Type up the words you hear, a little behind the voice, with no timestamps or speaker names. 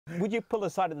would you pull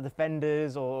aside the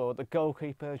defenders or the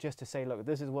goalkeeper just to say, look,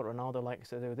 this is what Ronaldo likes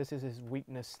to do. This is his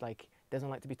weakness. Like, doesn't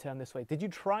like to be turned this way. Did you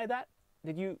try that?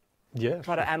 Did you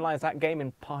try to analyze that game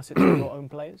and pass it to your own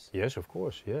players? Yes, of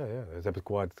course. Yeah. It happened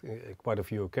quite a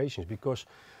few occasions, because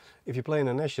if you play in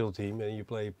a national team and you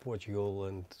play Portugal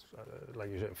and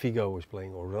like you said, Figo is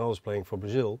playing or Ronaldo is playing for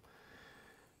Brazil,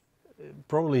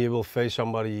 probably he will face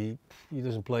somebody he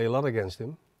doesn't play a lot against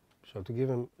him. So to give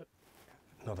him,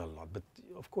 not a lot, but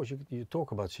of course you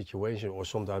talk about situation or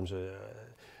sometimes a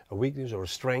weakness or a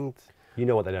strength. You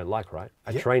know what they don't like, right?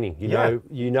 At training, you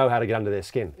know how to get under their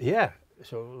skin. Yeah.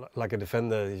 So like a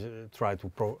defender try to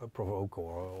provoke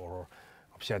or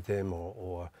upset him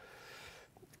or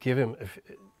give him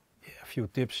a few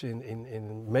tips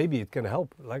in maybe it can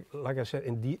help. Like I said,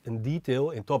 in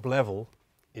detail, in top level,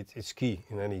 it's key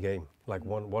in any game. Like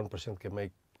 1% can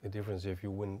make a difference if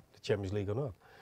you win the Champions League or not.